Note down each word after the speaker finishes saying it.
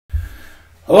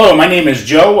Hello, my name is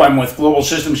Joe. I'm with Global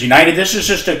Systems United. This is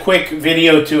just a quick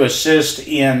video to assist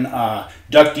in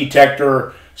duct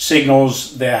detector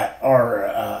signals that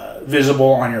are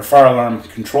visible on your fire alarm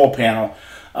control panel,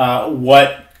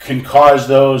 what can cause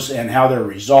those and how they're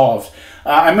resolved.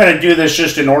 I'm going to do this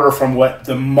just in order from what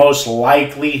the most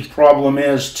likely problem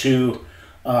is to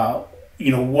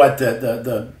what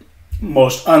the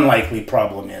most unlikely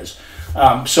problem is.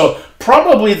 So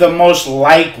probably the most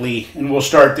likely, and we'll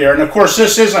start there. And of course,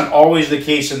 this isn't always the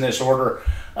case in this order,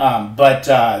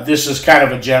 but this is kind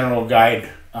of a general guide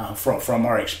from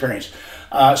our experience.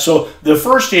 So the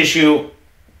first issue,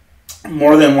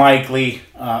 more than likely,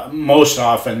 most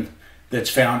often that's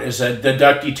found is that the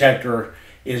duct detector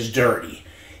is dirty.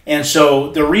 And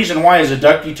so the reason why is the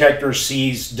duct detector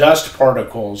sees dust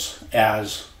particles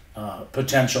as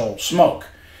potential smoke.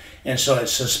 And so it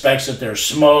suspects that there's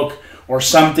smoke or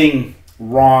something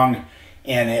wrong,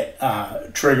 and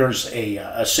it triggers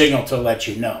a signal to let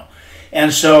you know.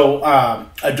 And so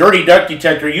a dirty duct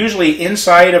detector, usually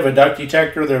inside of a duct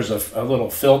detector there's a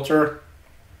little filter.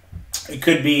 It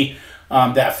could be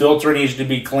that filter needs to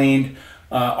be cleaned.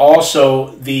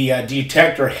 Also the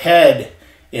detector head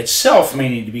itself may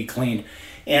need to be cleaned.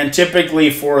 And typically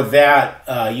for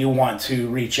that you want to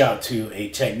reach out to a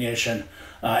technician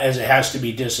as it has to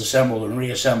be disassembled and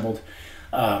reassembled.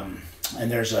 And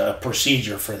there's a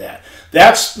procedure for that.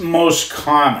 That's most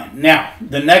common. Now,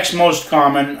 the next most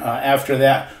common after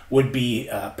that would be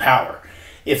power.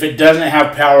 If it doesn't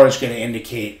have power, it's going to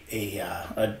indicate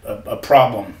a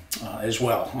problem as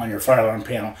well on your fire alarm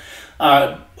panel.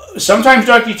 Sometimes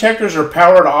duct detectors are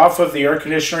powered off of the air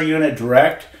conditioner unit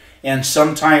direct, and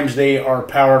sometimes they are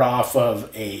powered off of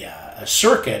a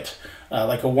circuit,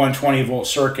 like a 120 volt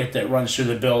circuit that runs through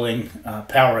the building,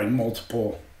 powering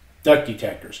multiple duct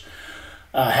detectors.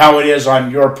 How it is on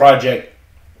your project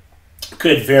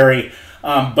could vary,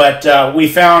 but we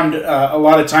found a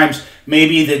lot of times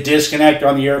maybe the disconnect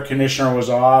on the air conditioner was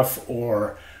off,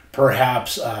 or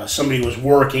perhaps somebody was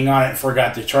working on it and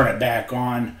forgot to turn it back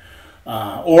on,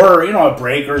 or a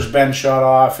breaker's been shut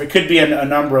off. It could be a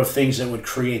number of things that would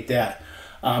create that,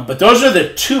 but those are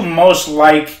the two most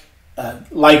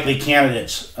likely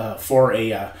candidates for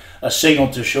a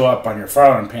signal to show up on your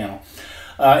fire alarm panel.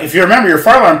 If you remember, your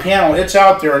fire alarm panel, it's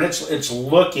out there and it's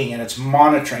looking and it's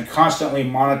monitoring, constantly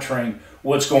monitoring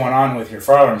what's going on with your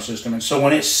fire alarm system. And so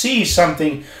when it sees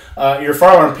something, your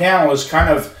fire alarm panel is kind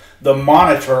of the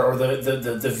monitor or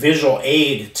the visual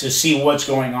aid to see what's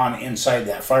going on inside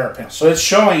that fire panel. So it's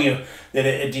showing you that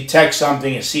it detects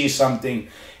something, it sees something,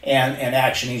 and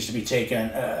action needs to be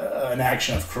taken, an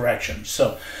action of correction.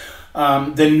 So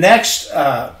the next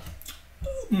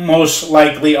most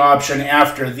likely option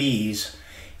after these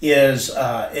is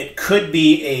it could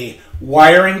be a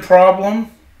wiring problem,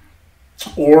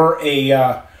 or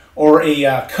a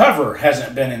cover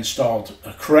hasn't been installed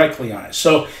correctly on it.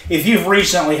 So if you've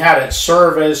recently had it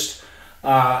serviced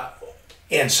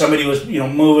and somebody was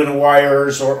moving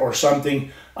wires or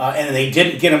something and they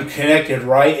didn't get them connected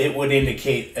right, it would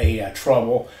indicate a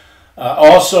trouble.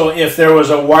 Also, if there was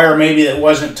a wire maybe that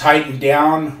wasn't tightened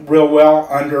down real well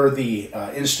under the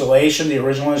installation, the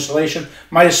original installation,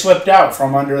 might have slipped out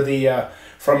from under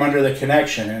the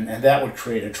connection, and that would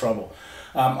create a trouble.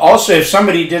 Also, if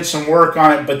somebody did some work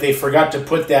on it but they forgot to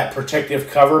put that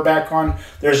protective cover back on,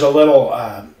 there's a little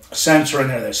sensor in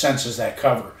there that senses that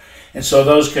cover, and so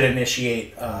those could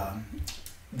initiate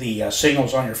the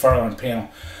signals on your fire alarm panel.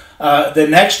 The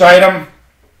next item,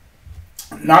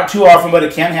 not too often, but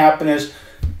it can happen, is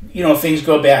things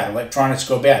go bad, electronics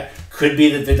go bad. Could be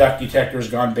that the duct detector has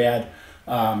gone bad.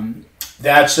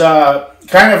 That's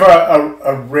kind of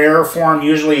a rare form.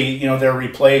 Usually they're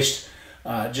replaced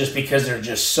just because they're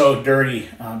just so dirty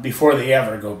before they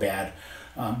ever go bad,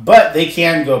 but they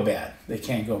can go bad. They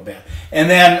can go bad. And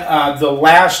then the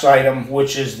last item,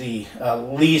 which is the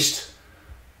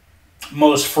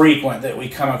most frequent that we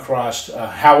come across,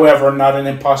 however not an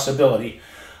impossibility,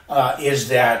 is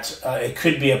that it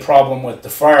could be a problem with the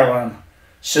fire alarm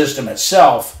system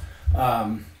itself,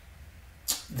 that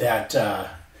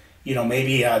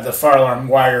maybe the fire alarm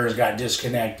wires got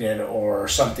disconnected or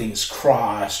something's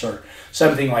crossed or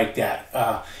something like that.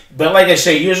 But like I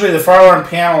say, usually the fire alarm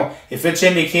panel, if it's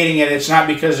indicating it, it's not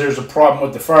because there's a problem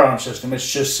with the fire alarm system. It's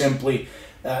just simply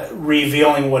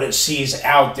revealing what it sees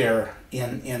out there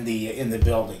in the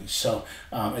building. So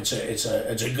it's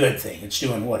a good thing. It's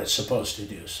doing what it's supposed to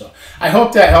do. So I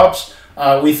hope that helps.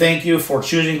 We thank you for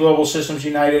choosing Global Systems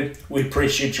United. We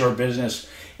appreciate your business.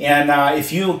 And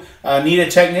if you need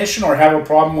a technician or have a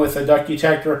problem with a duct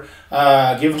detector,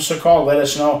 give us a call. Let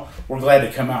us know. We're glad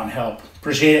to come out and help.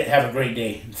 Appreciate it. Have a great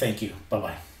day. Thank you.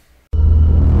 Bye-bye.